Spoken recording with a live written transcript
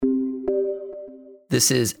This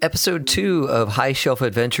is episode 2 of High Shelf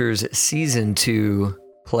Adventures Season 2,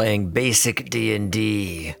 playing basic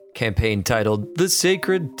D&D, campaign titled The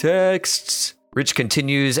Sacred Texts. Rich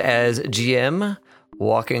continues as GM,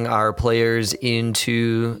 walking our players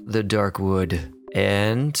into the Darkwood.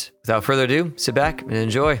 And without further ado, sit back and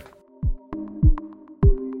enjoy.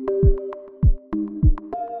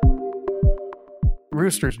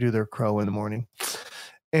 Roosters do their crow in the morning.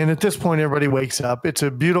 And at this point, everybody wakes up. It's a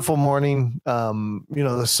beautiful morning.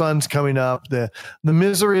 The sun's coming up. The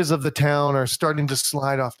miseries of the town are starting to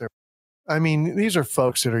slide off their. I mean, these are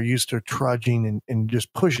folks that are used to trudging and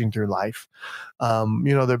just pushing through life.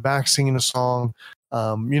 They're back singing a song.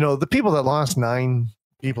 The people that lost 9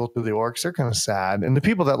 people to the orcs, they're kind of sad. And the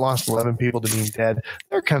people that lost 11 people to being dead,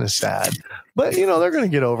 they're kind of sad. But, they're going to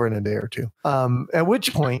get over in a day or two. At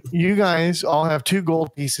which point, you guys all have 2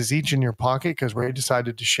 gold pieces each in your pocket because Ray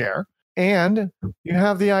decided to share. And you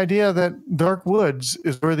have the idea that Dark Woods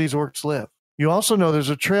is where these orcs live. You also know there's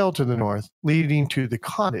a trail to the north leading to the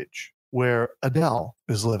cottage where Adele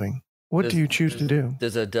is living. What do you choose to do?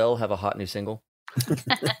 Does Adele have a hot new single?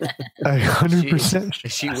 100%.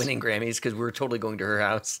 Is she winning Grammys? Because we're totally going to her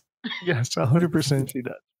house. Yes, 100% she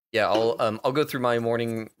does. Yeah, I'll go through my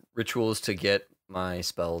morning rituals to get my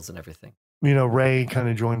spells and everything. Ray kind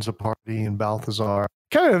of joins the party and Balthazar.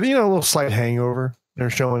 Kind of, a little slight hangover. They're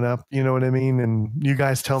showing up, you know what I mean? And you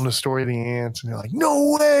guys tell them the story of the ants, and they're like,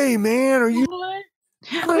 "No way, man! Are you?" What?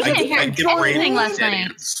 We didn't hear anything last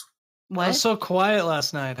night. What? I was so quiet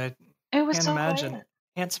last night. I can't so imagine. Quiet.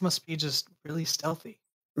 Ants must be just really stealthy.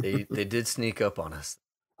 They did sneak up on us.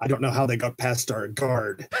 I don't know how they got past our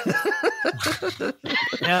guard.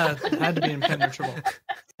 Yeah, it had to be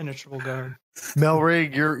impenetrable guard.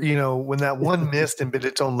 Melrig, when that one missed and bit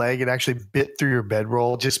its own leg, it actually bit through your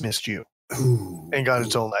bedroll, just missed you. Ooh. And got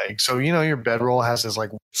its own leg. So, your bedroll has this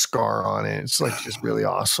scar on it. It's just really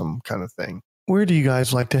awesome kind of thing. Where do you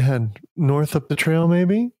guys like to head? North up the trail,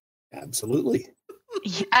 maybe? Absolutely.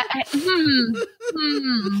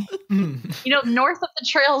 North of the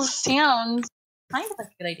trail sounds kind of like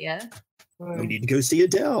a good idea. We need to go see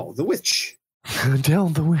Adele, the witch. Adele,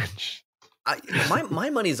 the witch. My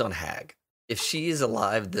money's on Hag. If she is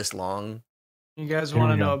alive this long. You guys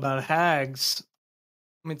want to know about hags?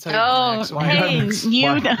 Let me tell you.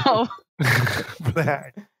 The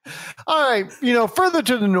hag. All right. Further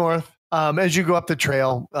to the north, as you go up the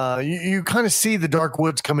trail, you kind of see the dark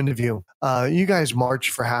woods come into view. You guys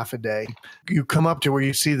march for half a day. You come up to where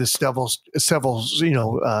you see the several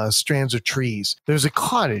strands of trees. There's a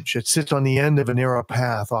cottage that sits on the end of a narrow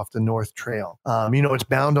path off the north trail. It's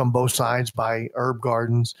bound on both sides by herb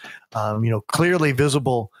gardens. Clearly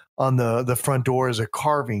visible on the front door is a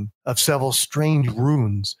carving of several strange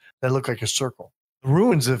runes that look like a circle. The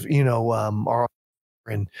ruins of, are,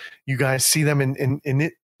 and you guys see them in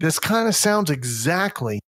it. This kind of sounds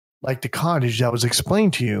exactly like the cottage that was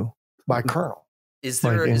explained to you by Colonel. Is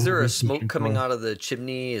there a smoke coming out of the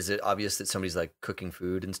chimney? Is it obvious that somebody's cooking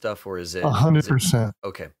food and stuff, or is it 100%?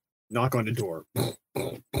 Okay. Knock on the door.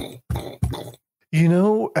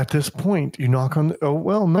 At this point, you knock on.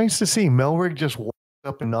 Nice to see. Melrig just walks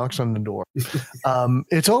up and knocks on the door.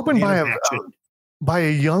 It's opened by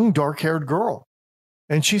a young, dark-haired girl,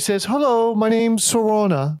 and she says, "Hello, my name's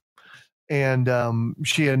Sorona." And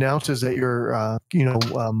she announces that you're,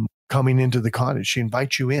 coming into the cottage. She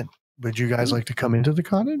invites you in. Would you guys like to come into the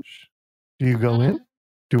cottage? Do you go in?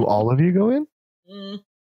 Do all of you go in?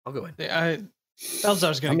 I'll go in.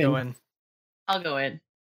 Balzar's going to go in. I'll go in.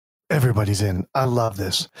 Everybody's in. I love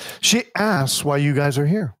this. She asks why you guys are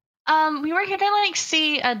here. We were here to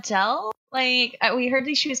see Adele. We heard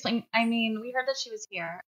that she was playing. We heard that she was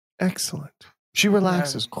here. Excellent. She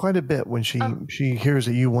relaxes quite a bit when she hears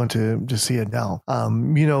that you want to see Adele.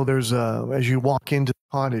 There's as you walk into the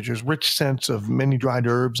cottage, there's rich scents of many dried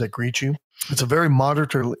herbs that greet you. It's a very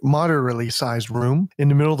moderately sized room. In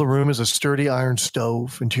the middle of the room is a sturdy iron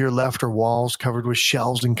stove, and to your left are walls covered with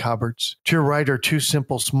shelves and cupboards. To your right are 2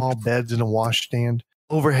 simple small beds and a washstand.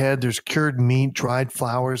 Overhead, there's cured meat, dried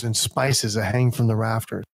flowers, and spices that hang from the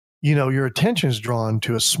rafters. Your attention is drawn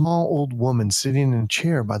to a small old woman sitting in a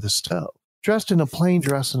chair by the stove, dressed in a plain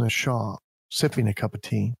dress and a shawl, sipping a cup of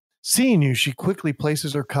tea. Seeing you, she quickly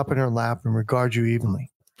places her cup in her lap and regards you evenly.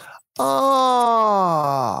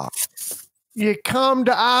 "Ah, you come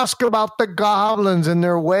to ask about the goblins and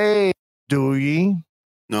their ways, do ye?"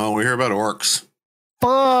 No, we hear about orcs.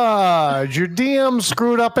 Fudge, your DM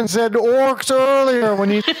screwed up and said orcs earlier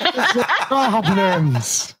when you said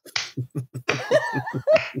goblins.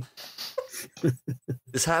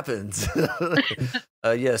 This happens.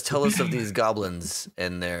 Yes, tell us of these goblins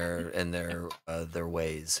and their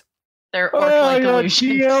ways. their Well, orc-like your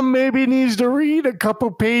illusions. GM maybe needs to read a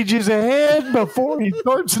couple pages ahead before he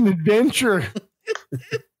starts an adventure.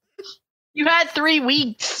 You had 3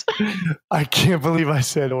 weeks. I can't believe I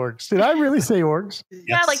said orcs. Did I really say orcs?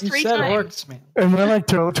 Yeah, like You 3 said times. orcs, man. Am I like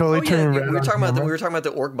totally Oh, yeah, turning we red were on talking about camera? the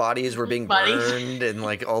orc bodies were being Bodies. burned and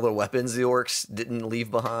like all the weapons the orcs didn't leave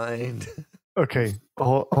behind. Okay,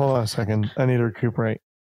 hold on a second. I need to recuperate.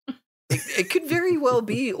 It could very well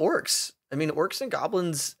be orcs. I mean, orcs and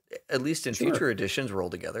goblins, at least in Sure. future editions, roll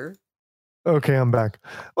together. Okay, I'm back.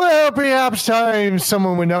 Well, perhaps time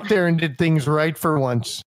someone went up there and did things right for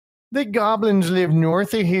once. The goblins live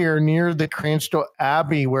north of here near the Cranston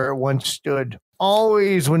Abbey where it once stood.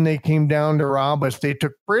 Always when they came down to rob us, they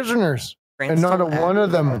took prisoners. And not a one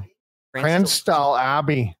of them. Cranston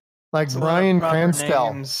Abbey. Like It's a lot of Brian proper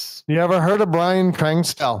Cranston. names. You ever heard of Brian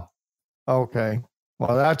Cranston? Okay.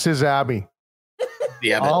 Well, that's his abbey.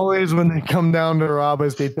 Yeah, but Always when they come down to rob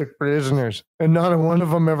us, they took prisoners. And not a one of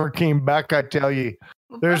them ever came back, I tell you.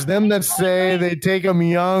 There's them that say they take them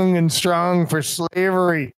young and strong for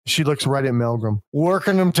slavery. She looks right at Melgrim.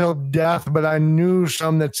 Working them till death, but I knew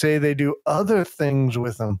some that say they do other things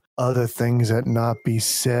with them. Other things that not be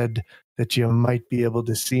said that you might be able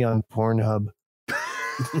to see on Pornhub.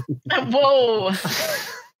 Whoa.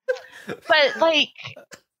 But like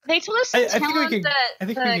they told us I to think tell we them can. that I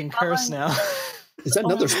think the we can curse goblin- now. Is that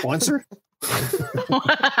another sponsor?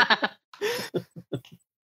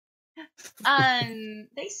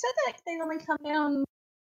 They said that they only come down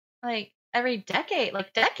like every decade,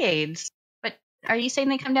 like decades. But are you saying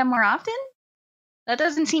they come down more often? That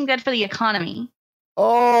doesn't seem good for the economy.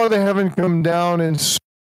 Oh, they haven't come down in.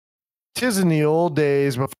 Tis in the old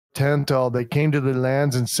days before Tental, they came to the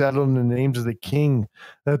lands and settled in the names of the king.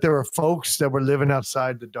 That there were folks that were living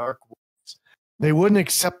outside the dark woods. They wouldn't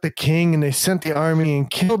accept the king, and they sent the army and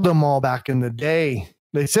killed them all back in the day.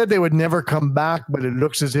 They said they would never come back, but it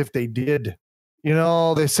looks as if they did. You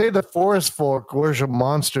know, they say the forest folk worshiped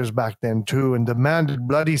monsters back then too, and demanded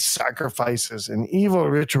bloody sacrifices and evil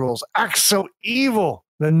rituals. Act so evil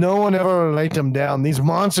that no one ever laid them down. These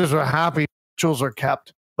monsters were happy, rituals were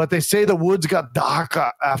kept. But they say the woods got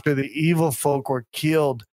darker after the evil folk were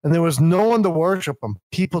killed, and there was no one to worship them.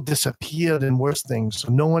 People disappeared and worse things, so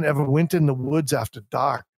no one ever went in the woods after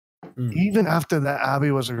dark. Even after the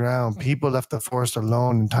abbey was around, people left the forest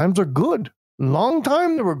alone, and times were good. Long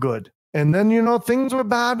time they were good. And then, you know, things were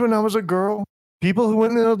bad when I was a girl. People who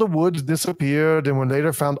went into the woods disappeared and were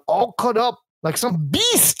later found all cut up like some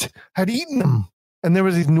beast had eaten them. And there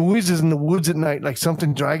was these noises in the woods at night, like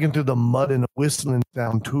something dragging through the mud and whistling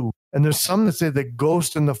down too. And there's some that say the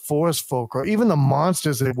ghosts and the forest folk, or even the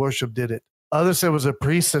monsters they worship, did it. Others say it was a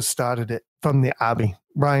priest that started it from the abbey,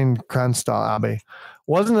 Brian Cranston Abbey.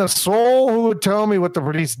 Wasn't a soul who would tell me what the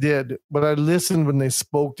priest did, but I listened when they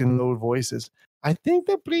spoke in low voices. I think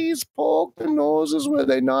the priest poked their noses where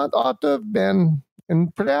they not ought to have been.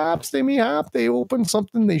 And perhaps they opened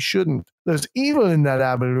something they shouldn't. There's evil in that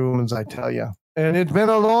abbey ruins, I tell you. And it's been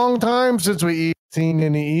a long time since we seen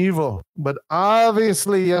any evil. But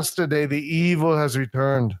obviously yesterday the evil has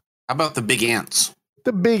returned. how about the big ants?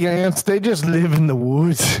 The big ants, they just live in the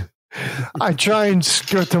woods. I try and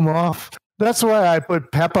skirt them off. That's why I put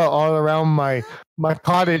pepper all around my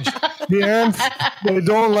cottage. The ants, they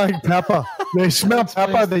don't like pepper. They smell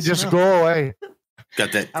pepper, they just go away.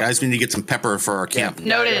 Got that, guys. We need to get some pepper for our camp.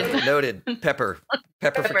 Noted. Noted. Pepper.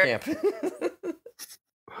 Pepper for Pepper.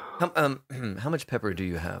 camp. How much pepper do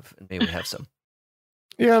you have? May we have some?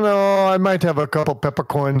 You know, I might have a couple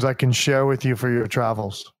peppercorns I can share with you for your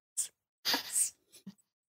travels.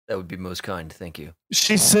 That would be most kind. Thank you.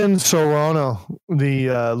 She sends Sorana,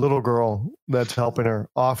 the little girl that's helping her,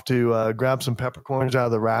 off to grab some peppercorns out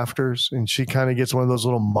of the rafters, and she kind of gets one of those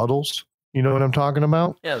little muddles. You know what I'm talking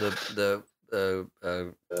about? Yeah, the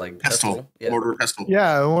like Pestle. Yeah. Order pestle.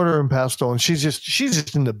 Yeah, order and pestle, and she's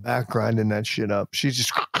just in the back grinding that shit up. She's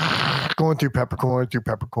just going through peppercorn,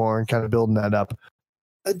 kind of building that up.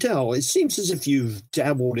 Adele, it seems as if you've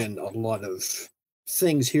dabbled in a lot of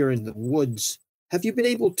things here in the woods. Have you been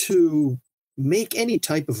able to make any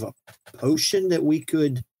type of a potion that we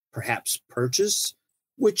could perhaps purchase,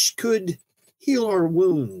 which could heal our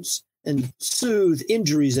wounds and soothe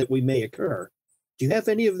injuries that we may occur? Do you have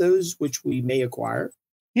any of those which we may acquire?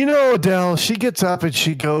 You know, Adele, she gets up and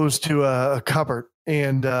she goes to a cupboard,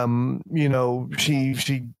 and you know, she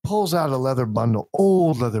pulls out a leather bundle,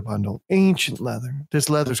 old leather bundle, ancient leather. This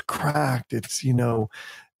leather's cracked. It's, you know,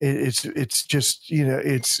 it's just, you know,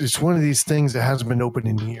 it's one of these things that hasn't been opened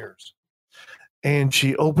in years. And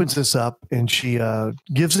she opens this up and she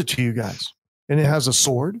gives it to you guys. And it has a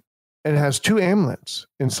sword and it has 2 amulets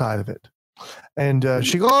inside of it. And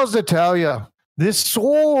she goes to tell you, this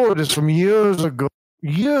sword is from years ago.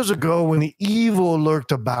 Years ago when the evil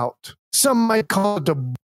lurked about. Some might call it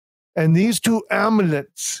and these two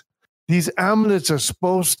amulets. These amulets are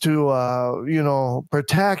supposed to,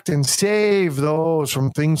 protect and save those from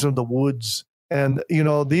things of the woods. And,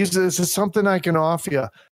 this is something I can offer you.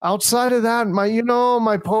 Outside of that,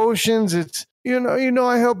 my potions, it's,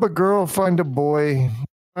 I help a girl find a boy.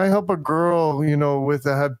 I help a girl, with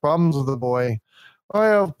that had problems with a boy. I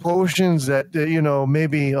have potions that,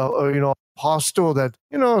 maybe, hostile that,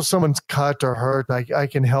 someone's cut or hurt. I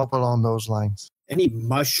can help along those lines. Any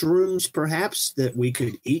mushrooms, perhaps, that we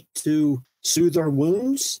could eat to soothe our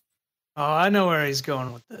wounds? Oh, I know where he's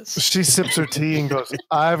going with this. She sips her tea and goes,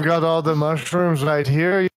 I've got all the mushrooms right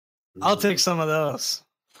here. I'll take some of those.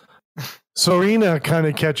 Serena kind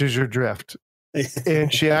of catches your drift.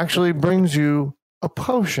 And she actually brings you a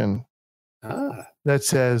potion that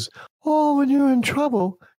says, when you're in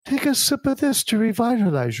trouble, take a sip of this to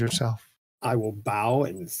revitalize yourself. I will bow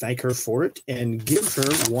and thank her for it and give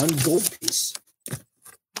her 1 gold piece.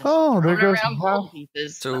 Oh, there goes gold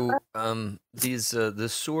pieces. So,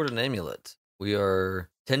 this sword and amulet, we are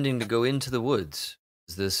tending to go into the woods.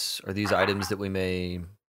 Are these items that we may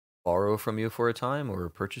borrow from you for a time or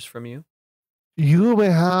purchase from you? You may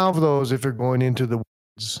have those if you're going into the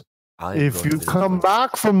woods. If you come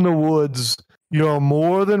back from the woods, you're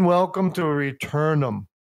more than welcome to return them.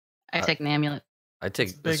 I take an amulet. I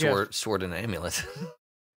take the sword and amulet.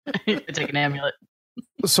 I take an amulet.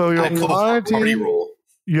 So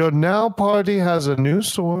your now party has a new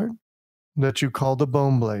sword that you call the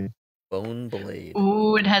Bone Blade. Bone Blade.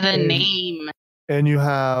 Ooh, it has a name. And you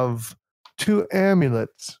have 2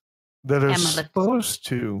 amulets that are supposed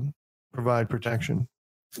to provide protection.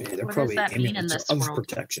 Yeah, they're What probably does that mean in amulets this of world?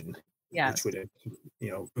 protection. Yeah. Which would,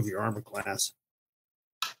 improve your armor class.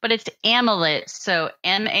 But it's amulet, so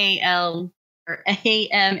M-A-L or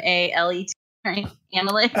A-M-A-L-E-T, right?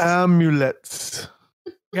 Amulet. Amulets.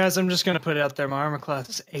 Guys, I'm just going to put it out there. My armor class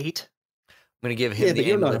is 8. I'm going to give him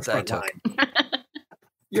the amulets I took.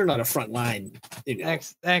 You're not a front line.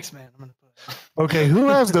 Thanks, man. I'm gonna put it. Okay, who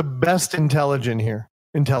has the best intelligence?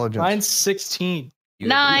 Mine's 16. You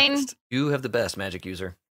 9. You have the best magic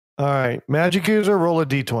user. All right, magic user, roll a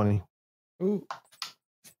d20. Ooh.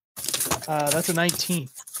 That's a 19.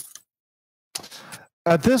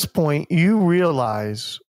 At this point, you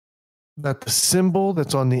realize that the symbol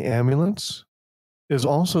that's on the ambulance is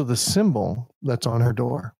also the symbol that's on her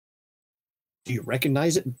door. Do you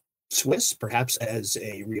recognize it, Swiss, perhaps as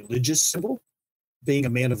a religious symbol? Being a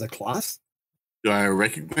man of the cloth? Do I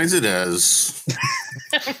recognize it as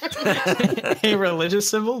A religious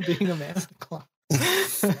symbol? Being a man of the cloth.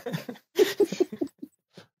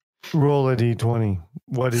 Roll a d20.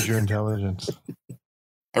 What is your intelligence?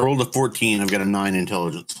 I rolled a 14. I've got a 9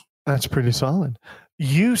 intelligence. That's pretty solid.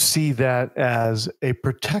 You see that as a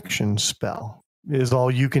protection spell, is all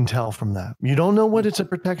you can tell from that. You don't know what it's a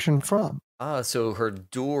protection from. So her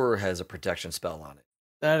door has a protection spell on it.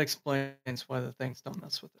 That explains why the things don't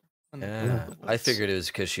mess with her. Yeah, I figured it was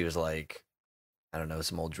because she was like, I don't know,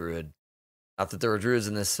 some old druid. Not that there were druids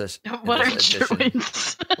in this session. What are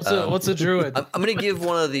druids? What's a druid? I'm going to give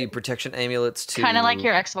one of the protection amulets to Kind of like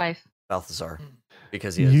your ex-wife. Balthazar,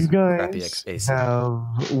 because he has You crappy guys AC.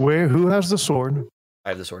 who has the sword? I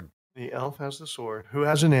have the sword. The elf has the sword. Who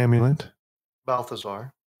has an amulet?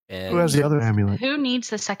 Balthazar. And Who has the other amulet? Who needs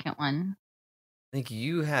the second one? I think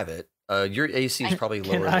you have it. Your AC is probably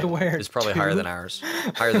Can lower. I wear It's probably 2? higher than ours.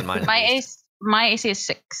 Higher than mine. at My least. AC is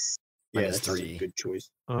 6. Mine Yeah, is that's a 3. good choice.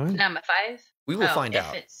 All right. No, I'm a 5. We will find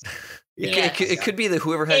out. Yes. It could be that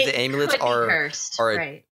whoever has the amulets could be are cursed, are-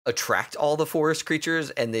 right. attract all the forest creatures,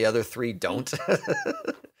 and the other 3 don't.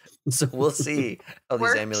 So we'll see how these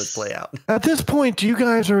Works. amulets play out. At this point, you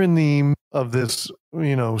guys are in the of this,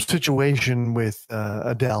 situation with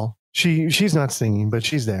Adele. She's not singing, but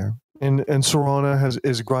she's there, and Sorona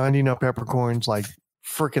is grinding up peppercorns like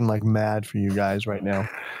freaking like mad for you guys right now,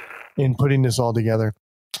 in putting this all together.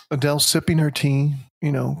 Adele's sipping her tea,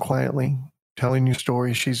 quietly, telling you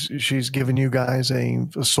stories. She's giving you guys a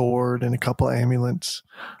sword and a couple of amulets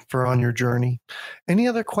for on your journey. Any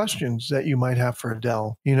other questions that you might have for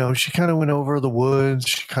Adele? She kind of went over the woods.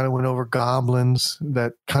 She kind of went over goblins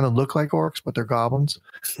that kind of look like orcs, but they're goblins.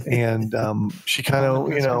 And she kind of,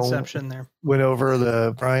 Misconception there. went over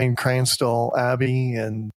the Brian Cranston Abbey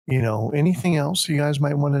and, anything else you guys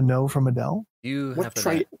might want to know from Adele? You What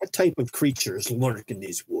happen type of creatures lurk in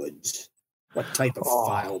these woods? What type of Oh.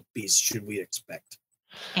 wild beasts should we expect?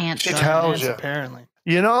 Ants. She tells you. Apparently.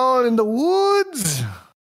 In the woods,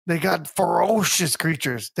 they got ferocious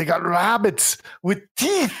creatures. They got rabbits with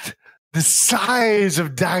teeth the size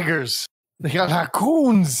of daggers. They got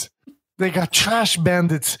raccoons. They got trash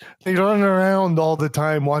bandits. They run around all the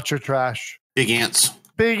time. Watch your trash. Big ants.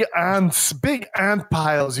 Big ants. Big ant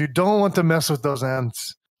piles. You don't want to mess with those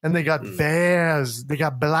ants. And they got bears. They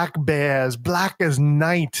got black bears. Black as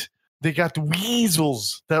night. They got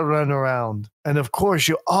weasels that run around. And of course,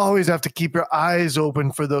 you always have to keep your eyes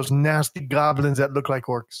open for those nasty goblins that look like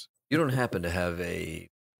orcs. You don't happen to have a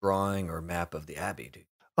drawing or map of the Abbey, do you?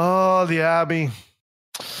 Oh, the Abbey.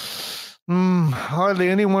 Hardly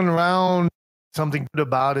anyone around. Something good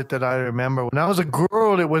about it that I remember. When I was a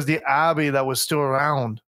girl, it was the Abbey that was still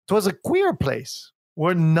around. It was a queer place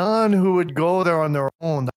where none who would go there on their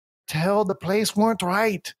own tell the place weren't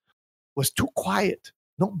right. It was too quiet.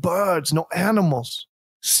 No birds, no animals,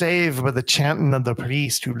 save by the chanting of the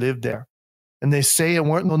priest who lived there. And they say it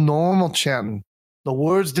weren't no normal chanting. The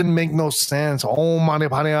words didn't make no sense. Oh, mani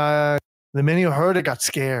pani. The many who heard it got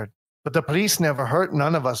scared. But the priest never hurt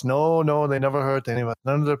none of us. No, they never hurt any of us.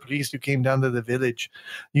 None of the priests who came down to the village.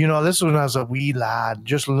 You know, this was when I was a wee lad,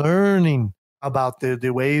 just learning about the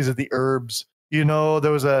ways of the herbs. You know,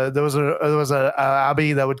 there was a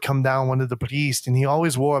abbey that would come down, one of the priests, and he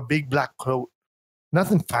always wore a big black coat.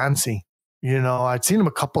 Nothing fancy. You know, I'd seen him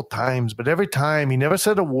a couple times, but every time he never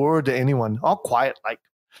said a word to anyone, all quiet like.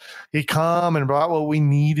 He'd come and brought what we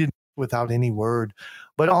needed without any word.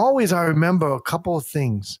 But always I remember a couple of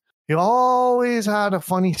things. He always had a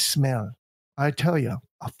funny smell. I tell you,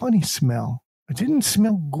 a funny smell. It didn't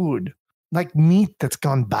smell good, like meat that's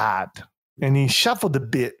gone bad. And he shuffled a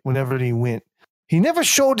bit whenever he went. He never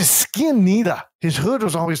showed his skin neither. His hood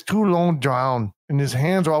was always too long down, and his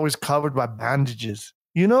hands were always covered by bandages.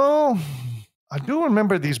 You know, I do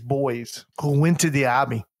remember these boys who went to the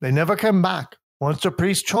Abbey. They never came back. Once the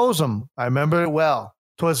priest chose them, I remember it well.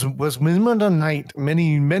 'Twas middle of the night,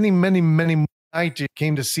 many nights he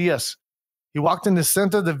came to see us. He walked in the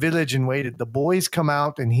center of the village and waited. The boys come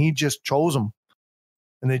out, and he just chose them.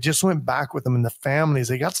 And they just went back with them and the families.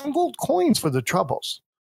 They got some gold coins for the troubles.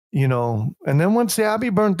 You know, and then once the Abbey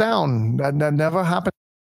burnt down, that never happened.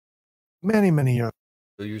 Many years.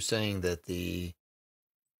 So you're saying that the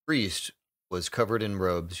priest was covered in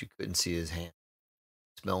robes. You couldn't see his hand.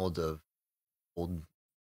 Smelled of old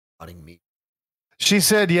rotting meat. She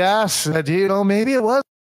said yes. That, you know, maybe it was.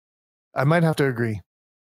 I might have to agree.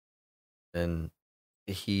 And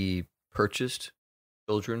he purchased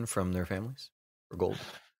children from their families for gold.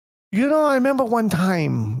 You know, I remember one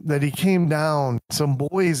time that he came down. Some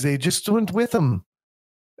boys, they just went with him.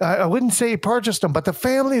 I wouldn't say he purchased them, but the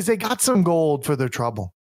families, they got some gold for their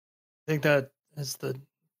trouble. I think that is the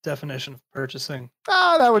definition of purchasing.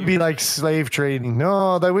 That would be like slave trading.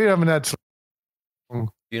 No, that we haven't had. Do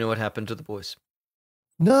you know what happened to the boys?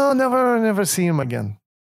 No, never see him again.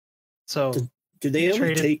 So, did they ever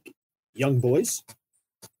traded- take young boys?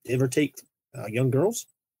 They ever take young girls?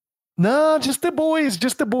 No, just the boys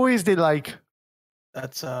they like.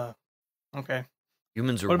 That's okay.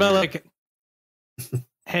 Humans are What about weird. like?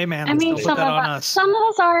 Hey man, I mean, don't put that on us. some of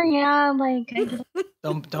us are, yeah. Like,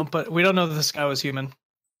 Don't put. We don't know that this guy was human.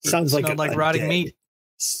 Sounds like Smelled like rotting meat.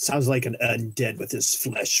 Sounds like an undead with his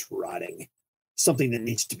flesh rotting. Something that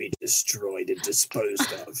needs to be destroyed and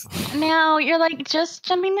disposed of. now you're like just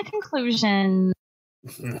jumping to conclusion.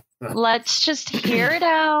 Let's just hear it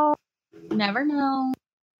out. Never know.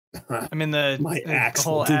 I mean, My axe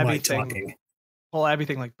whole will do Abbey my thing. talking. Whole Abbey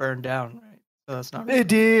thing like burned down, right? So that's not. It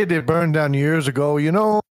did. It burned down years ago. You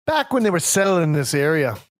know, back when they were settling this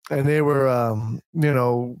area, and they were, you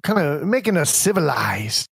know, kind of making us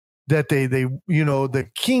civilized. That they, you know, the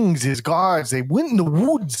kings, his guards, they went in the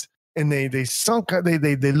woods and they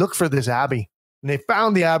looked for this abbey, and they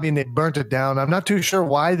found the abbey and they burnt it down. I'm not too sure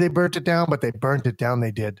why they burnt it down, but they burnt it down.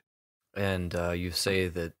 They did. And you say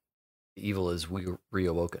that evil is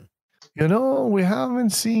reawoken. You know, we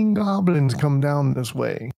haven't seen goblins come down this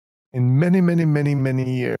way in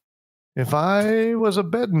many years. If I was a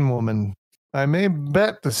betting woman, I may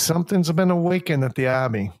bet that something's been awakened at the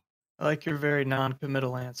abbey. I like your very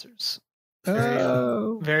non-committal answers.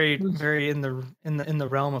 Oh. Very in the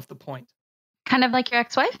realm of the point. Kind of like your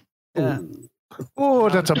ex-wife. Yeah. Ooh. Oh,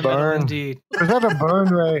 that's a Non-committal burn. Indeed. Is that a burn,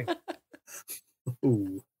 Ray?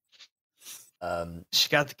 Ooh. She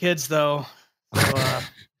got the kids though. So,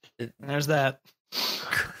 there's that.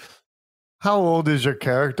 How old is your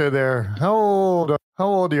character there? How old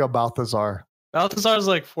are you, Balthazar? Balthazar's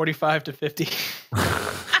like 45 to 50.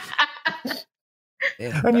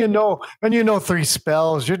 Yeah. And you know 3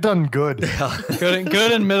 spells. You're done good.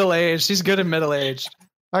 good in middle age. She's good in middle age.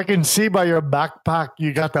 I can see by your backpack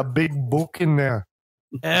you got a big book in there.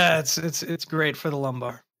 Yeah, it's great for the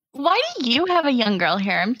lumbar. Why do you have a young girl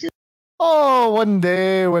here? I'm just Oh, one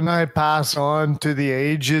day when I pass on to the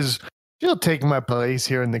ages, she'll take my place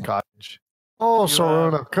here in the cottage. Oh,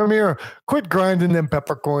 Sorona, come here. Quit grinding them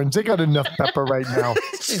peppercorns. They got enough pepper right now.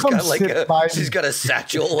 She's Come got like sit by she's me. got a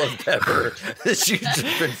satchel of pepper that she's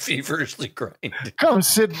just been feverishly grinding. Come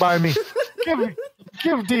sit by me.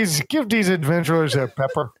 Give these adventurers their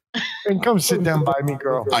pepper. And come sit down by me,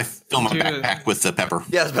 girl. I fill my Dude. backpack with the pepper.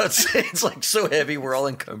 Yeah, I was about to say it's like so heavy we're all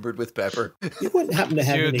encumbered with pepper. You wouldn't happen to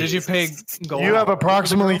have Dude, any. did you pay gold? You have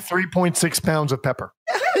approximately 3.6 pounds of pepper.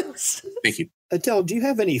 Thank you. Adele, do you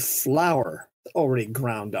have any flour already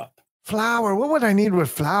ground up? Flour. What would I need with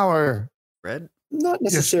flour? Bread? Not You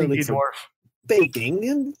necessarily stinky for dwarf. baking,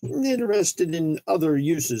 and interested in other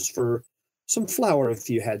uses for some flour if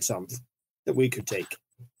you had some that we could take.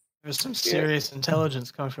 There's some serious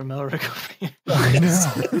intelligence coming from Elric over here. I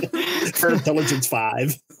know. For intelligence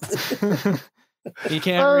 5. He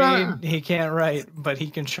can't read, he can't write, but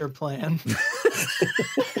he can sure plan.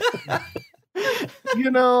 You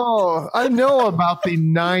know, I know about the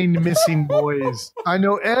 9 missing boys. I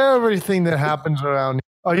know everything that happens around here.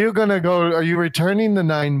 Are you returning the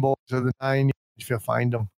 9 boys or the 9 if you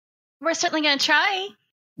find them? We're certainly gonna try.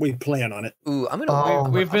 We plan on it. Ooh, I'm gonna. Oh,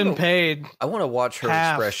 We've been paid. I want to watch her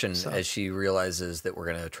half, expression so. as she realizes that we're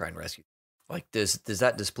gonna try and rescue. Like, does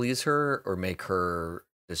that displease her or make her?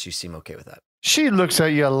 Does she seem okay with that? She looks at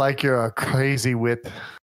you like you're a crazy wit.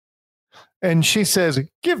 And she says,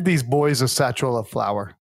 give these boys a satchel of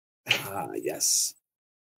flour. Ah, yes.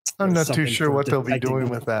 I'm There's not too something sure for what they'll be detecting- doing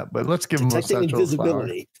with that, but let's give them a Detecting satchel of flour.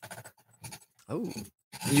 invisibility. Oh,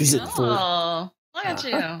 Use it for Oh, look at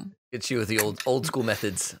you. get you with the old school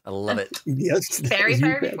methods. I love it. yes. Fairy you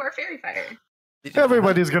fire bet. before fairy fire.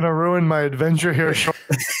 Everybody's going to ruin my adventure here.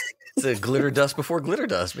 It's a glitter dust before glitter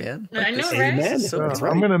dust, man. I know, right? Amen. So That's I'm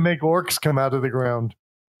right. going to make orcs come out of the ground.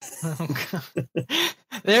 Oh, God.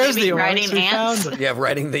 There's Maybe the riding orcs we ants. found. Yeah,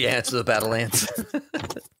 riding the ants of the battle ants.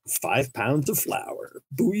 5 pounds of flour.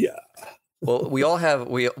 Booyah. Well, we all have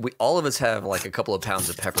we all of us have like a couple of pounds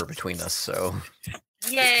of pepper between us, so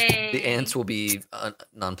Yay. the ants will be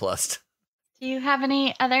nonplussed. Do you have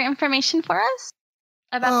any other information for us?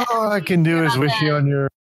 About the All I can do is about wish you on your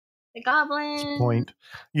the goblin. point.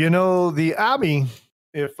 You know, the Abbey,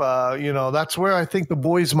 if, that's where I think the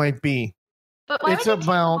boys might be. But why It's would you take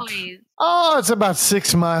about- boys? Oh, it's about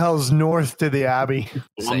 6 miles north to the Abbey.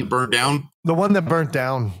 The one that burned down. The one that burnt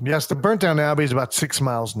down. Yes, the burnt down Abbey is about 6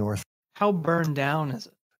 miles north. How burned down is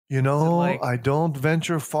it? You know, like- I don't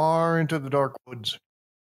venture far into the dark woods.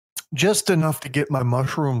 Just enough to get my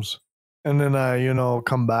mushrooms. And then I,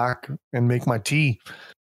 come back and make my tea.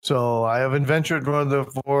 So I haven't ventured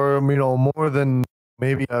for more than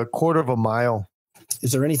maybe a quarter of a mile.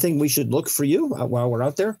 Is there anything we should look for you while we're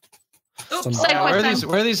out there? Oops, Some- side Where quest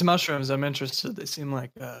are these mushrooms? I'm interested. They seem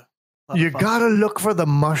like a lot of You fun. gotta look for the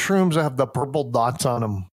mushrooms that have the purple dots on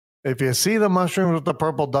them. If you see the mushrooms with the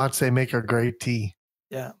purple dots, they make a great tea.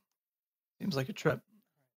 Yeah. Seems like a trip.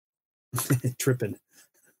 Tripping.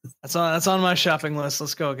 That's on my shopping list.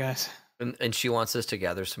 Let's go, guys. And she wants us to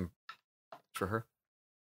gather some for her.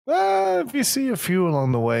 If you see a few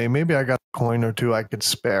along the way, maybe I got a coin or two I could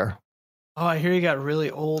spare. Oh, I hear you got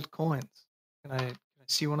really old coins. Can I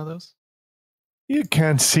see one of those? You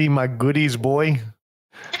can't see my goodies, boy.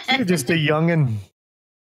 You're just a youngin'.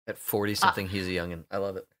 At 40 something, he's a youngin. I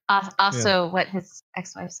love it. Also, what his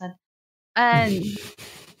ex-wife said.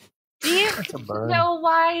 Do you That's a burn. know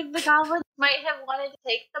why the goblins might have wanted to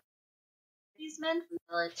take these men from the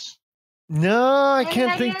village? No, I Any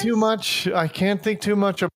can't think too ideas? much. I can't think too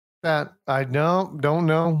much about that. I don't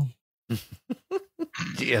know.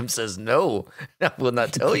 DM says no. I will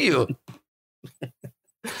not tell you.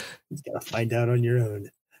 You gotta find out on your own.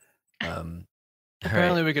 All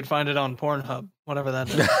Apparently, we could find it on Pornhub, whatever that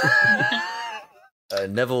is. right.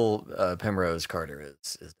 Neville Pemrose Carter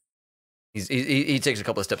he takes a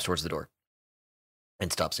couple of steps towards the door and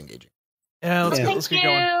stops engaging. Yeah, let's Yeah. go. Thank Let's get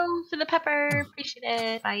going. you for the pepper. Appreciate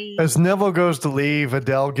it. Bye. As Neville goes to leave,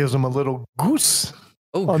 Adele gives him a little goose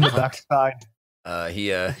Oh, on the God. backside.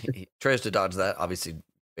 He tries to dodge that. Obviously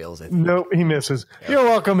fails. I think. Nope, he misses. You're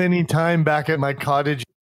welcome anytime back at my cottage.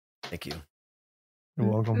 Thank you. You're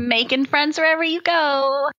welcome. Making friends wherever you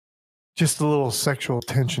go. Just a little sexual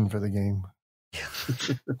tension for the game.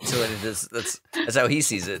 So it is. That's how he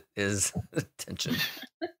sees it. Is tension.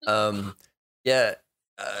 Yeah.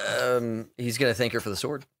 He's gonna thank her for the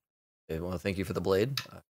sword. I want to thank you for the blade.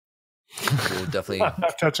 We'll definitely I'm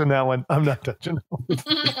not touching that one. I'm not touching that one.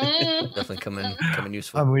 definitely come in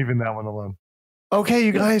useful. I'm leaving that one alone. Okay,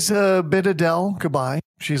 you guys bid Adele goodbye.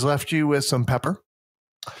 She's left you with some pepper.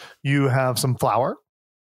 You have some flour.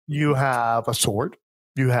 You have a sword.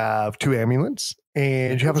 You have 2 amulets,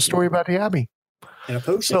 and you have a story about the Abbey. And a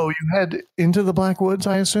potion. So you head into the Blackwoods,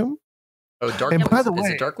 I assume? Oh, Darkwoods. And by the Is way-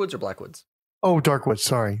 it Darkwoods or Blackwoods? Oh, Darkwoods,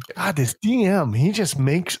 sorry. God, this DM, he just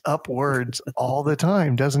makes up words all the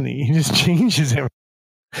time, doesn't he? He just changes everything.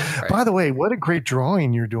 Right. By the way, what a great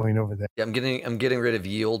drawing you're doing over there. Yeah, I'm getting rid of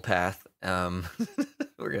Ye Old Path.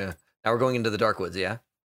 We're going into the Darkwoods, yeah?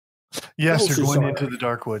 Yes, Oh, you're so going sorry. into the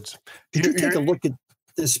Darkwoods. Did you take a look at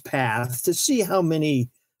this path to see how many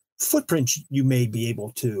footprints you may be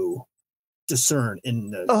able to discern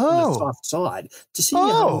in the soft side? To see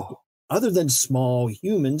how, other than small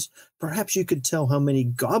humans, perhaps you could tell how many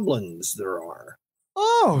goblins there are.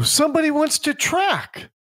 Oh, somebody wants to track.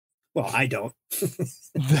 Well, I don't.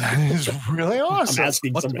 That is really awesome. I'm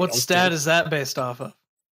asking somebody What else stat to. is that based off of?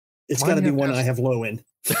 It's Why got to do be you one have to I have low in.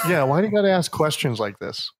 Yeah, why do you got to ask questions like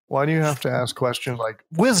this? Why do you have to ask questions like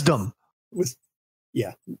wisdom?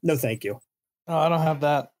 Yeah, no, thank you. Oh, I don't have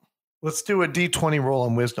that. Let's do a D20 roll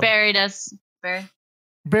on wisdom. Barry does. Barry.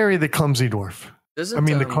 Barry the clumsy dwarf. Doesn't,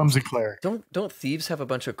 the clumsy cleric. Don't thieves have a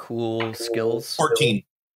bunch of cool skills? 14.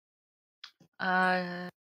 I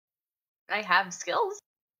have skills.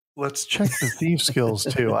 Let's check the thief skills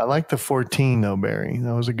too. I like the 14 though, Barry.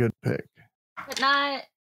 That was a good pick. But not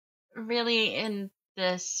really in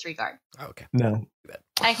this regard. Oh, okay. No.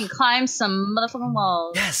 I can climb some motherfucking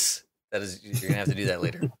walls. Yes. That is, you're gonna have to do that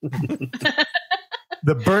later.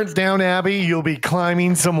 The burnt down abbey, you'll be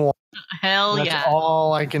climbing some walls. Hell That's yeah.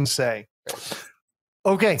 all I can say.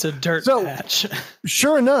 Okay. It's a dirt So- patch.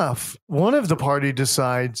 Sure enough, one of the party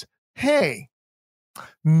decides, hey,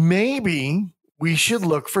 maybe we should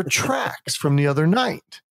look for tracks from the other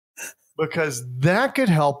night because that could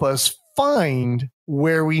help us find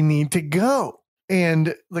where we need to go.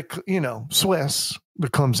 And Swiss, the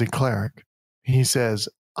clumsy cleric, he says,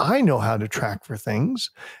 I know how to track for things,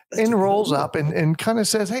 and rolls up and kind of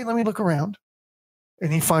says, hey, let me look around.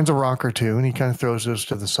 And he finds a rock or two and he kind of throws those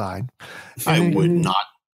to the side. I And would then- not.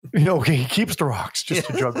 Okay, he keeps the rocks just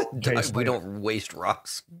to juggle. Chase We later. don't waste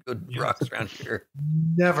rocks. Good rocks around here.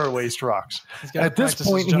 Never waste rocks. He's gotta At this practice his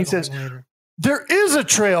point, he juggling says, later. there is a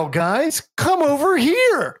trail, guys. Come over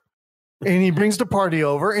here. And he brings the party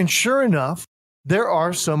over. And sure enough, there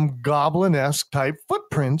are some goblin-esque type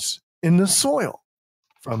footprints in the soil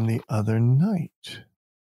from the other night.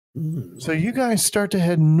 So you guys start to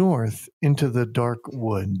head north into the dark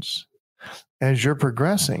woods. As you're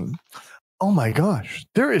progressing, oh my gosh,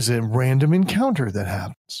 there is a random encounter that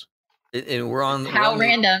happens. And we're on. How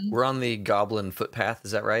random. We're on the goblin footpath.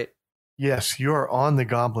 Is that right? Yes, you're on the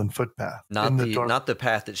goblin footpath. Not in the dark- not the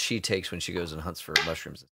path that she takes when she goes and hunts for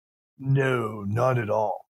mushrooms. No, not at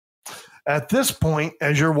all. At this point,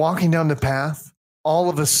 as you're walking down the path, all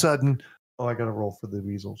of a sudden, I got to roll for the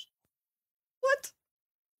weasels. What?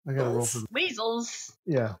 I got to roll for the, Weasels.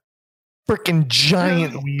 yeah. Freaking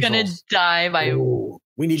giant I'm weasels. gonna die by Oh,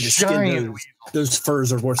 we need to skin Giant those. Those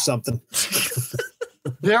furs are worth something.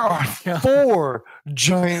 There are 4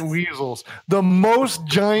 giant weasels. The most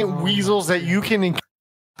giant weasels that you can in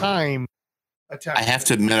time attack. I have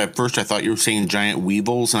to admit, at first I thought you were saying giant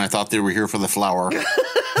weevils, and I thought they were here for the flower.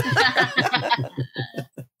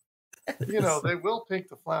 They will take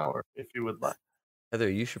the flower if you would like. Heather,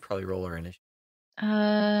 you should probably roll our initiative.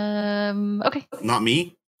 Okay. Not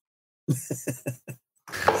me.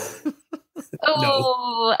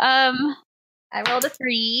 Oh, I rolled a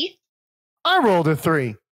 3. I rolled a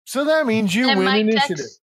 3. So that means you And win my initiative.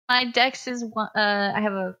 dex is one. I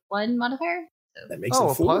have a 1 modifier. That makes Oh,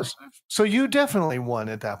 it a 4. plus. So you definitely won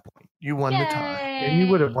at that point. You won the tie. And you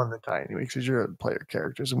would have won the tie anyway because you're player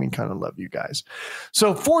characters and we kind of love you guys.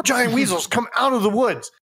 So 4 giant weasels come out of the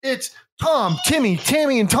woods. It's Tom, Timmy,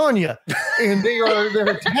 Tammy, and Tanya. And they're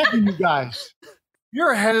attacking you guys.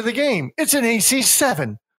 You're ahead of the game. It's an AC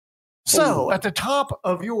 7. So at the top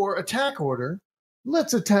of your attack order,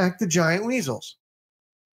 let's attack the giant weasels.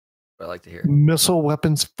 What I like to hear. Missile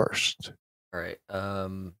weapons first. All right.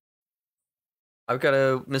 I've got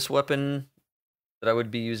a missile weapon that I would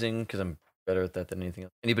be using because I'm better at that than anything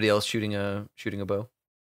else. Anybody else shooting a bow?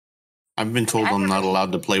 I've been told I'm not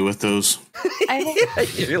allowed to play with those.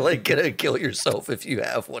 You're like gonna kill yourself if you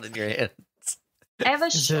have one in your hand. I have a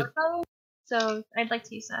Is short bow, so I'd like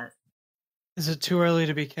to use that. Is it too early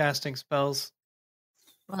to be casting spells?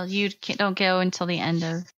 Well, you don't go until the end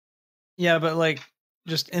of. Yeah, but like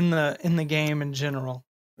just in the game in general.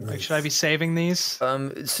 Like, should I be saving these? How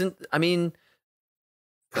many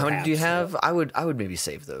do you Perhaps, have? I would maybe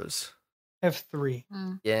save those. I have 3.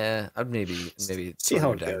 Yeah, I'd maybe See how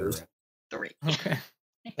throw it your dagger goes. 3. Okay. I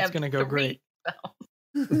That's have gonna go 3 great.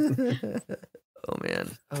 spells. Oh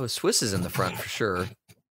man. Oh, Swiss is in the front for sure.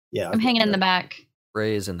 Yeah. I'm hanging in the back.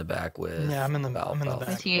 Ray is in the back with. Yeah, I'm in the back.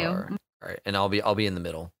 With you. All right, and I'll be in the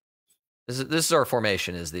middle. This is our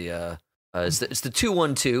formation. Is the it's the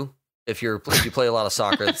 2-1-2. If you play a lot of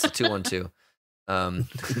soccer, it's the 2-1-2.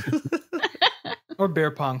 Or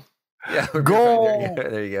beer pong. Yeah, Goal.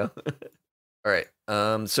 There you go. All right.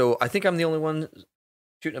 So I think I'm the only one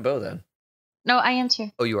shooting a bow then. No, I am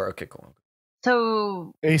too. Oh, you are. Okay, cool.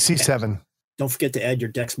 So AC 7. Don't forget to add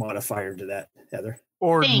your dex modifier to that, Heather.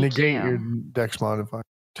 Or Thank negate you. your dex modifier.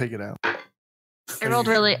 Take it out. I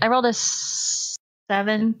rolled a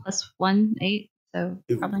 7 plus 1, 8. So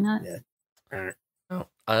Ooh, probably not. Yeah.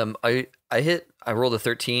 I rolled a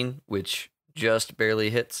 13, which just barely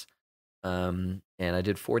hits. And I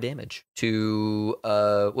did 4 damage to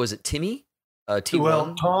was it Timmy? T1.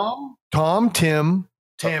 Well, Tom, Tim,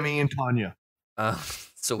 Tammy, and Tanya.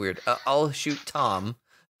 So weird. I'll shoot Tom.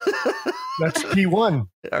 That's T1.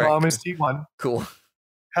 All right, Tom is T1. cool.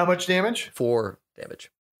 How much damage? 4 damage.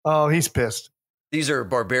 Oh, he's pissed. These are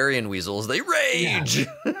barbarian weasels. They rage.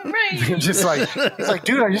 Just like he's like,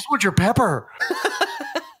 dude, I just want your pepper.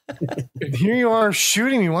 And here you are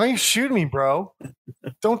shooting me. Why are you shooting me, bro?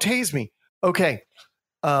 Don't tase me. Okay.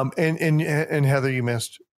 And Heather, you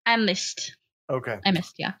missed. I missed. Okay.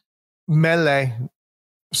 Yeah. Melee.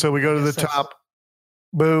 So we go to the Yes, that's- top.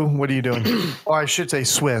 Boo, what are you doing? Or I should say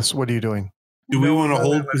Swiss. What are you doing? Do we want to no,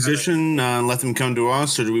 hold no, no. position and let them come to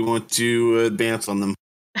us, or do we want to advance on them?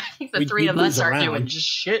 I think the We'd- 3 we'd of us lose are around. doing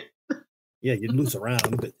shit. Yeah, you'd lose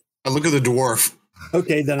around, but I look at the dwarf.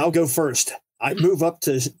 okay, then I'll go first. I move up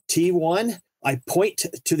to T1. I point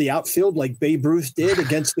to the outfield like Babe Ruth did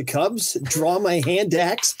against the Cubs, draw my hand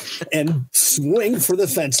axe, and swing for the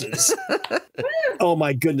fences. Oh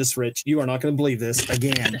my goodness, Rich, you are not going to believe this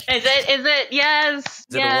again. Is it? Yes.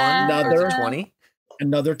 Is it yes. a 1 or Another 20?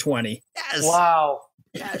 Another 20. Yes. Wow.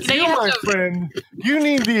 Yes. You, You have my to- friend, you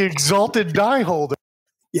need the exalted die holder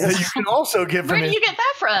that you Yes. can also give Where from did it. you get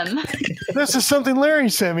that from? This is something Larry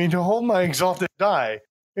sent me to hold my exalted die.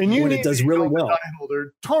 And you When it need does the really exalted well. die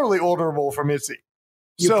holder, totally orderable from Itzy.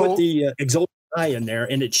 You So, put the exalted eye in there,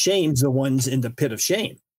 and it shames the ones in the pit of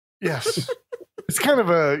shame. yes. It's kind of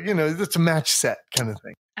it's a match set kind of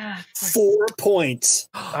thing. 4 points.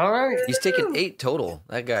 All right. He's taken 8 total.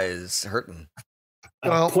 That guy is hurting. I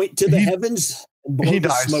Well, point to the he- heavens and blow he the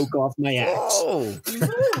dies. smoke off my axe. Oh,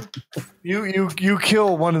 You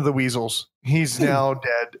kill one of the weasels. He's now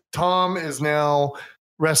dead. Tom is now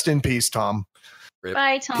rest in peace, Tom.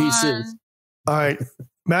 Bye, Tom. Pieces. All right.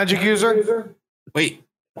 Magic user. Wait,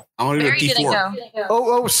 I want to Where go are you gonna T4. go?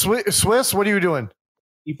 Oh, Swiss, what are you doing?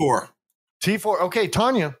 T4. T4. Okay,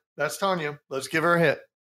 Tanya. That's Tanya. Let's give her a hit.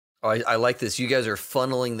 Oh, I like this. You guys are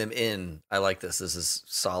funneling them in. I like this. This is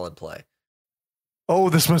solid play. Oh,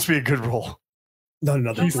 this must be a good roll. Not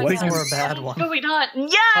another He's 20. thinking- Or a bad one. No, we not.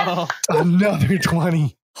 Yes. Oh, Another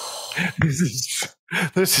 20.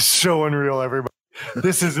 This is so unreal, everybody.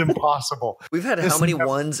 This is impossible. We've had This how many never-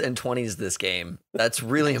 1s and 20s this game? That's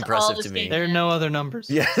really It's all impressive this to me. game. there are no other numbers.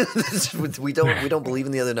 Yeah, we don't believe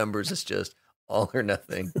in the other numbers. It's just all or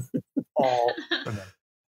nothing. All.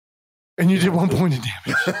 And you did 1 point of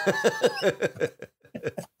damage.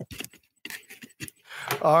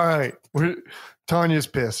 All right. Tanya's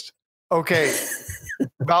pissed. Okay.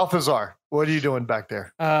 Balthazar, what are you doing back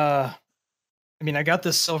there? I mean, I got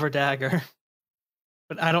this silver dagger,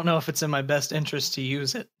 but I don't know if it's in my best interest to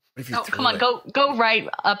use it. What if you Oh, threw come on, it? go right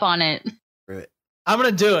up on it. Threw it. I'm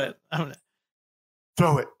gonna do it.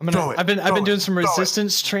 Throw it. Throw it. I've been throw it, doing some throw it.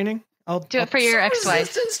 resistance training. I'll Do it for your ex-wife.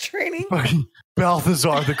 Resistance training. Fucking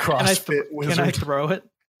Balthazar, the Can I, CrossFit wizard. can I throw it?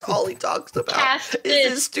 All he talks about Cast is it.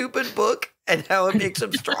 his stupid book and how it makes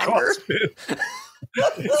him stronger.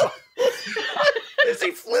 As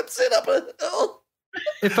he flips it up a hill.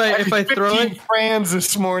 If I throw 15 it, Franz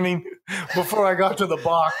this morning before I got to the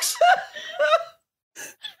box.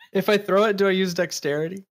 if I throw it, do I use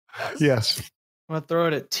dexterity? Yes. I'm gonna throw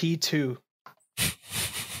it at T2.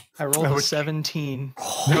 I rolled That a would- 17.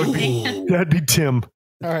 That'd be Tim.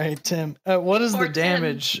 All right, Tim. What is Or the 10.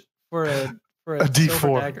 damage for a A silver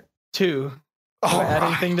D4. dagger? 2. Do All I add right.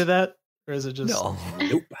 anything to that, or is it just No.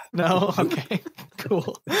 Nope. No? Okay,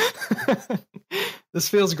 cool. This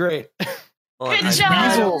feels great. Hold on, Good I-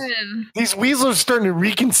 job. Weasels. These weasels are starting to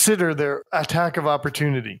reconsider their attack of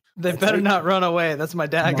opportunity. They better not run away. That's my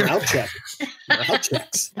dagger. Morale checks. Morale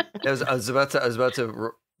checks. I was about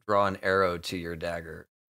to draw an arrow to your dagger.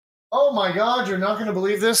 Oh my God, you're not going to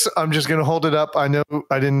believe this. I'm just going to hold it up. I know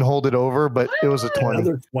I didn't hold it over, but it was a 20.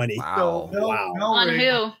 Another 20. Wow. Wow. On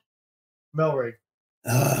who? Melrig.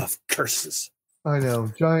 Curses. I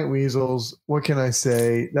know. Giant weasels. What can I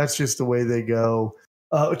say? That's just the way they go.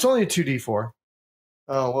 It's only a 2d4.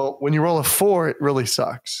 Oh, well, when you roll a 4, it really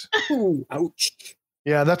sucks. Ooh, ouch.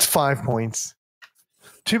 Yeah, that's 5 points.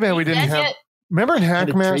 Too bad we didn't That's have. it. Remember in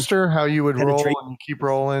Penetration. Hackmaster how you would roll Penetration. and you keep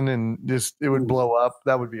rolling and just it would Ooh. blow up?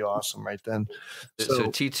 That would be awesome right then. So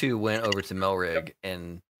T2 went over to Melrig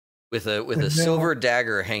and with a And now- silver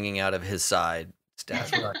dagger hanging out of his side,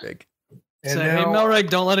 stabbed Melrig. And So, hey, now- Melrig,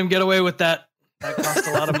 don't let him get away with that. That cost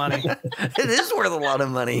a lot of money. It is worth a lot of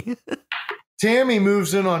money. Tammy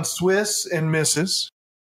moves in on Swiss and misses.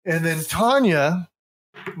 And then Tanya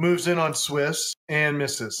moves in on Swiss and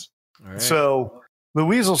misses. All right. So the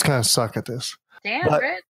weasels kind of suck at this. Damn, But-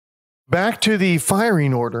 Rich. Back to the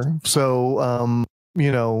firing order. So,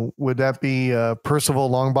 would that be Percival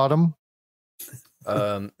Longbottom?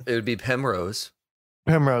 It would be Pemrose.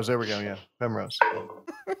 Pemrose. There we go. Yeah. Pemrose.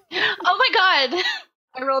 Oh my god.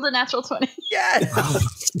 I rolled a natural 20.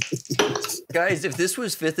 Yes. Guys, if this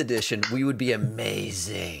was 5th edition, we would be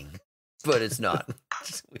amazing. But it's not.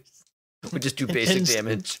 We just do basic Instant.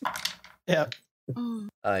 damage. Yeah.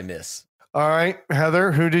 I miss. All right.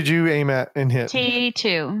 Heather, who did you aim at and hit?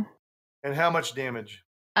 T2. And how much damage?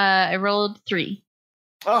 I rolled 3.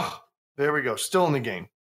 Oh, there we go. Still in the game.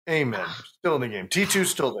 Amen. Still in the game. T2's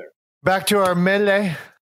still there. Back to our melee.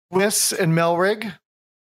 Swiss and Melrig.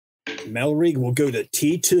 Melrig will go to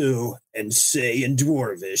T2 and say in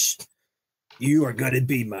Dwarvish, "You are going to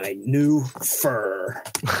be my new fur."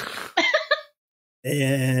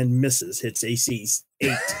 And misses, hits AC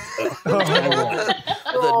 8.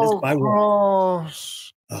 Oh, by one.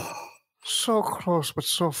 close. Oh, So close, but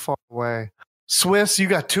so far away. Swiss, you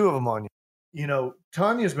got 2 of them on you. You know,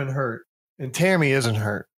 Tanya's been hurt and Tammy isn't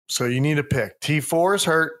hurt. So you need to pick. T4 is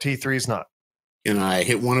hurt, T3 is not. Can I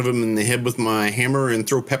hit one of them in the head with my hammer and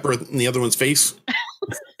throw pepper in the other one's face?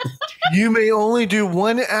 You may only do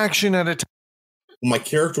one action at a time. My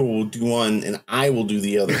character will do one, and I will do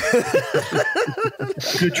the other.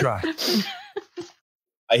 Good try.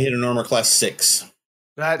 I hit an armor class 6.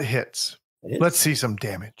 That hits. Let's see some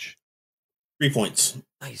damage. 3 points.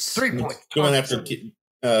 Nice. 3 points. Going after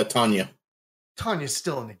Tanya. Tanya's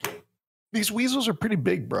still in the game. These weasels are pretty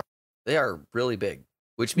big, bro. They are really big,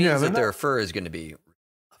 which means Yeah, they're that their fur is going to be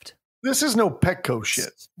loved. This is no Petco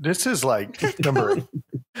shit. This is like number 8.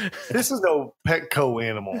 This is no Petco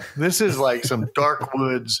animal. This is like some dark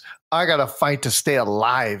woods. I got to fight to stay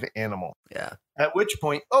alive animal. Yeah. At which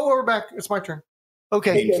point, we're back. It's my turn. Hey,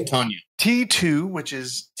 Okay. Tanya. T2, which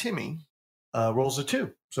is Timmy, rolls a 2.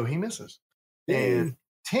 So he misses. And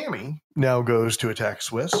Tammy now goes to attack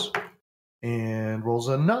Swiss and rolls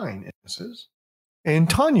a 9 and misses. And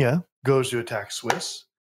Tanya goes to attack Swiss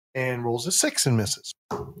and rolls a 6 and misses.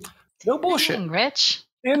 No bullshit. Dang, Rich.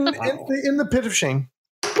 In the pit of shame.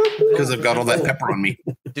 Because I've got all that pepper on me.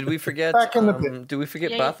 Did we forget? Back in the pit. Did we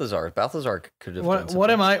forget Yeah. Balthazar? Balthazar could have. done What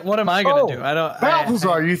am I? What am I gonna Oh, do? I don't.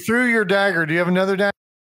 Balthazar, you threw your dagger. Do you have another dagger?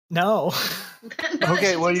 No.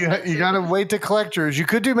 Okay, well, you got to wait to collect yours. You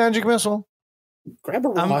could do magic missile. grab a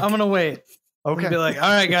rock. I'm gonna wait. I'm Okay. gonna be like, all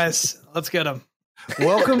right, guys, let's get him.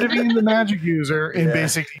 Welcome to being the magic user in Yeah.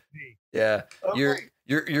 basic D&D. Yeah, Okay.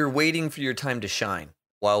 you're waiting for your time to shine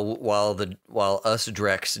while us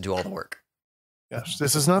Drex do all the work. Yes,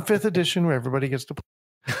 this is not 5th edition where everybody gets to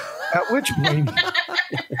play. At which point,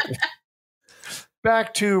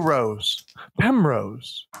 back to Rose.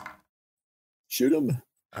 Pemrose. Shoot him.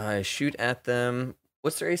 I shoot at them.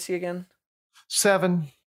 What's their AC again? 7.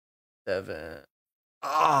 7.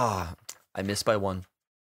 Ah, I missed by 1.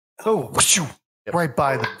 Oh, whooshoo, Yep. right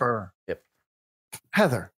by the fur. Yep.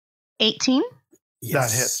 Heather. 18.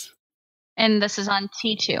 Yes. That hits. And this is on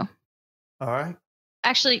T2. All right.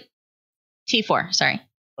 Actually, T4. Sorry.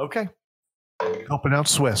 Okay. Helping out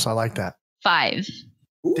Swiss. I like that. 5.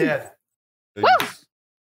 Ooh. Dead. Nice.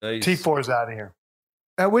 T4 is out of here.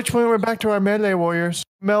 At which point, we're back to our melee warriors.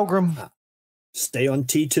 Melgrim. Stay on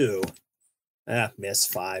T2. Miss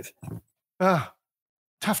 5.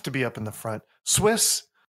 Tough to be up in the front. Swiss,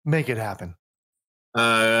 make it happen.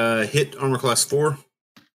 Hit armor class 4.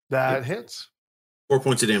 That hits. 4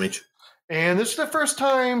 points of damage. And this is the first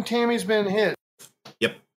time Tammy's been hit.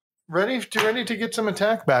 Yep. Ready to get some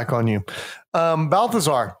attack back on you.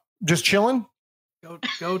 Balthazar, just chilling?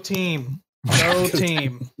 Go team. Go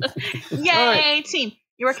team. Yay, right. team.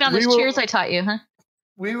 You're working on We those will- cheers I taught you, huh?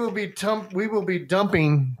 We will be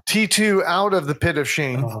dumping T2 out of the pit of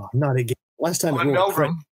shame. Oh, not again. Last time it on rolled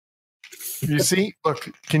Melgrim. You see? Look,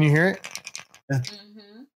 can you hear it?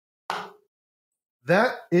 Mm-hmm.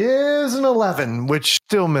 That is an 11, which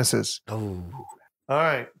still misses. Oh, All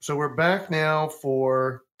right, so we're back now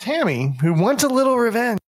for Tammy, who wants a little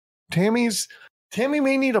revenge. Tammy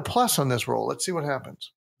may need a plus on this roll. Let's see what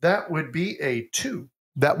happens. That would be a 2.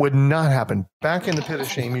 That would not happen. Back in the pit of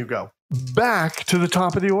shame you go. Back to the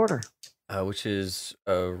top of the order. Which is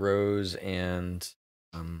Rose and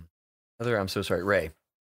I'm so sorry, Ray,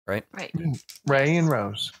 right? Right. Ray and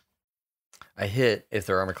Rose. I hit if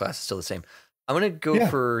their armor class is still the same. I'm going to go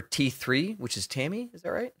for T3, which is Tammy. Is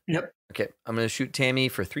that right? Yep. Okay. I'm going to shoot Tammy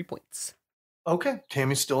for 3 points. Okay.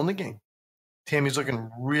 Tammy's still in the game. Tammy's looking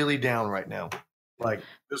really down right now. Like,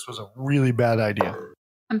 this was a really bad idea.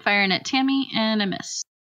 I'm firing at Tammy and I miss.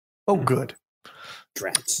 Oh, good.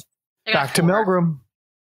 Drats. I got Back to 4. Melgrim.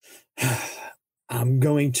 I'm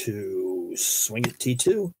going to swing at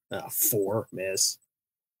T2. 4, miss.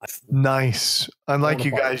 Nice. Unlike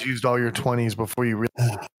you guys used all your 20s before you really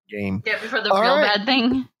the game. Yeah, before the All real right. bad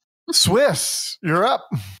thing. Swiss, you're up.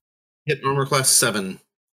 Hit armor class 7.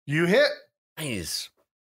 You hit. Nice.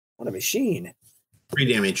 What a machine.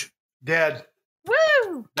 3 damage. Dead.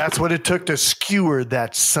 Woo! That's what it took to skewer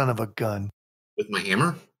that son of a gun With my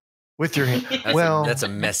hammer? with your hand. That's that's a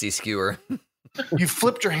messy skewer. You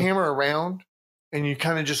flipped your hammer around and you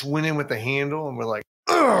kind of just went in with the handle and we're like,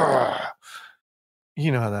 ugh.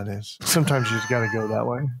 You know how that is. Sometimes you just got to go that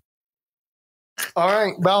way. All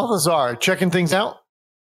right, Balthazar, checking things out.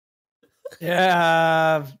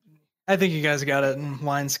 Yeah, I think you guys got it in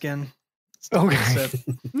wineskin. Okay. Sip.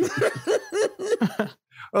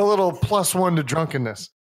 A little +1 to drunkenness.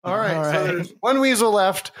 All right. All So right. there's one weasel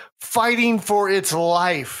left fighting for its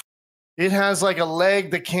life. It has like a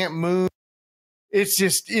leg that can't move. It's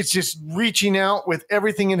just reaching out with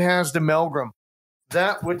everything it has to Melgrim.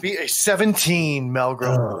 That would be a 17,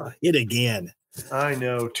 Melgrim. It again. I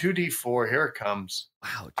know. 2d4. Here it comes.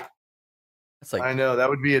 Wow. That's like I know. That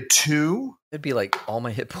would be a 2. it'd be like all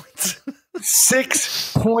my hit points.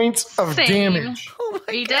 6 points of Same. damage. Oh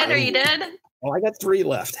Are you dead? Are you dead? Well, I got 3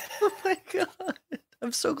 left. Oh my god.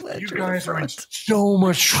 I'm so glad You you're guys in are the in front. so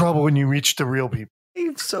much trouble when you reach the real people.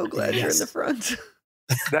 I'm so glad you're in the front.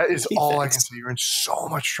 That is all I can say. You're in so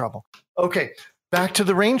much trouble. Okay, back to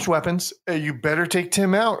the ranged weapons. You better take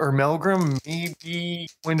Tim out, or Melgrim may be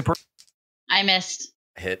going to. I missed.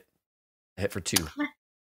 I hit for 2.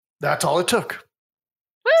 That's all it took.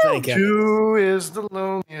 Woo! Thank you. 2 is the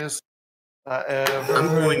loneliest I ever. I'm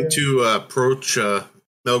going to approach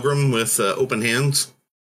Melgrim with open hands.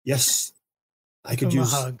 Yes. I Give could him a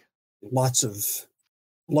use hug. lots of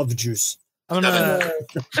love juice. I'm gonna.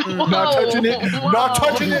 Not touching it. Not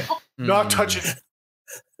touching it. Hmm. Not touching it.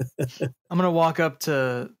 I'm gonna walk up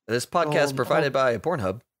to. This podcast Oh, provided by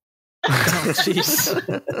Pornhub. Oh,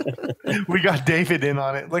 jeez. We got David in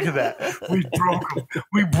on it. Look at that. We broke him.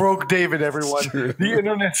 We broke David, everyone. True. The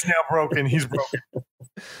internet's now broken. He's broken.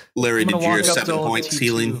 Larry, I'm did gonna your walk up to 7 old points T2.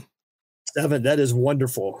 healing? 7. That is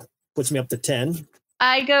wonderful. Puts me up to 10.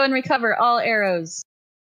 I go and recover all arrows.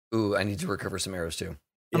 Ooh, I need to recover some arrows too.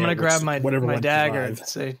 I'm Yeah, gonna grab my whatever my one dagger and survived.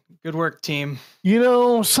 say, "Good work, team." You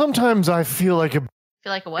know, sometimes I feel like Feel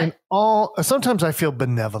like a what? sometimes I feel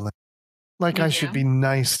benevolent. Like Me I too. should be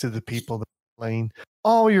nice to the people that are playing.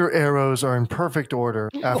 All your arrows are in perfect order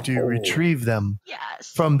after you Oh. retrieve them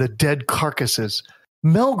Yes. from the dead carcasses.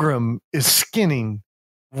 Melgrim is skinning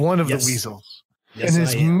one of Yes. the weasels Yes, and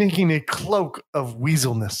is I am. making a cloak of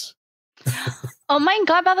weaselness. Oh my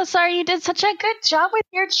god, Balthasar, you did such a good job with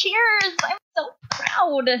your cheers. I'm so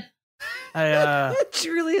proud. I She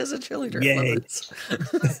really is a cheerleader. I Yay. love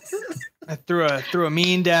this. I threw a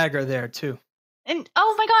mean dagger there too. And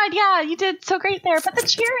oh my god, yeah, you did so great there. But the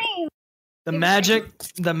cheering, The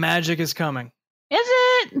magic is coming. is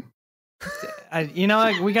it?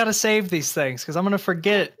 We got to save these things because I'm gonna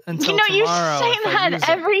forget until You know, you tomorrow. say if I that use it.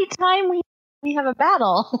 every time we have a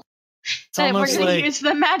battle. It's That we're almost going to like use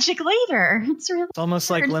the magic later. It's really it's almost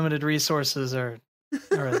like weird. limited resources are.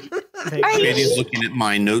 Are you- Katie's looking at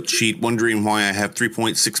my note sheet, wondering why I have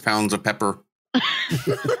 3.6 pounds of pepper.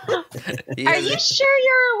 He Are has you a sure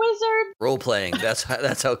you're a wizard? role playing? That's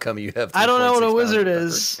how come you have. I don't know what a 3.6 wizard pounds of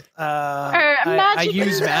is. Or I magic use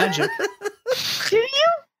wizard? magic Do you?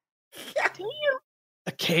 Do you?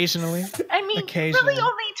 occasionally. I mean, Occasionally. really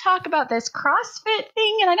only talk about this CrossFit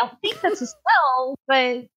thing, and I don't think that's a spell,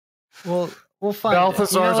 but We'll find it.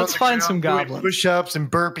 Balthazar's on Let's the find ground some doing goblins. push-ups and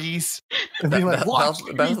burpees. And Ba- being like, Ba- watch, Bal- look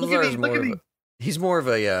at me, Balthazar look at is me, more look at of me. a, he's more of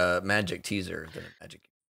a magic teaser than a magic.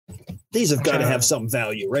 These have got to Okay. have some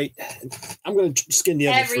value, right? I'm going to skin the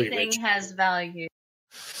other 3, everything Rich. has value.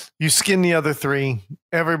 You skin the other 3.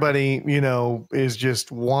 Everybody, is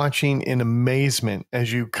just watching in amazement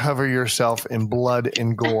as you cover yourself in blood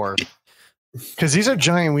and gore. Because these are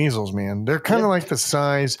giant weasels, man. They're kind of like the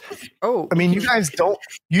size. Oh, I mean, you guys don't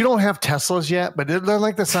have Teslas yet, but they're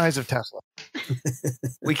like the size of Tesla.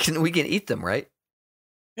 we can eat them, right?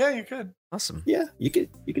 Yeah, you could. Awesome. Yeah, you can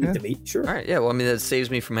eat the meat, sure. All right. Yeah. Well, I mean, that saves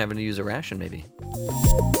me from having to use a ration, maybe.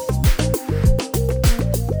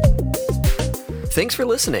 Thanks for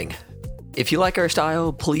listening. If you like our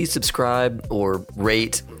style, please subscribe or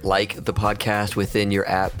like the podcast within your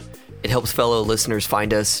app. It helps fellow listeners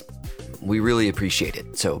find us. We really appreciate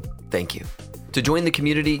it. So thank you. To join the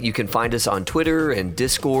community, you can find us on Twitter and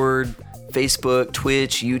Discord, Facebook,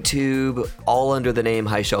 Twitch, YouTube, all under the name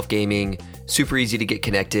High Shelf Gaming. Super easy to get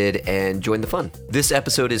connected and join the fun. This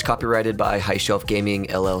episode is copyrighted by High Shelf Gaming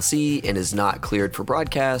LLC and is not cleared for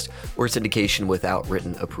broadcast or syndication without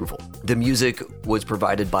written approval. The music was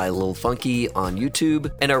provided by Lil Funky on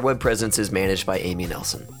YouTube, and our web presence is managed by Amy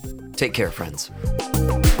Nelson. Take care, friends.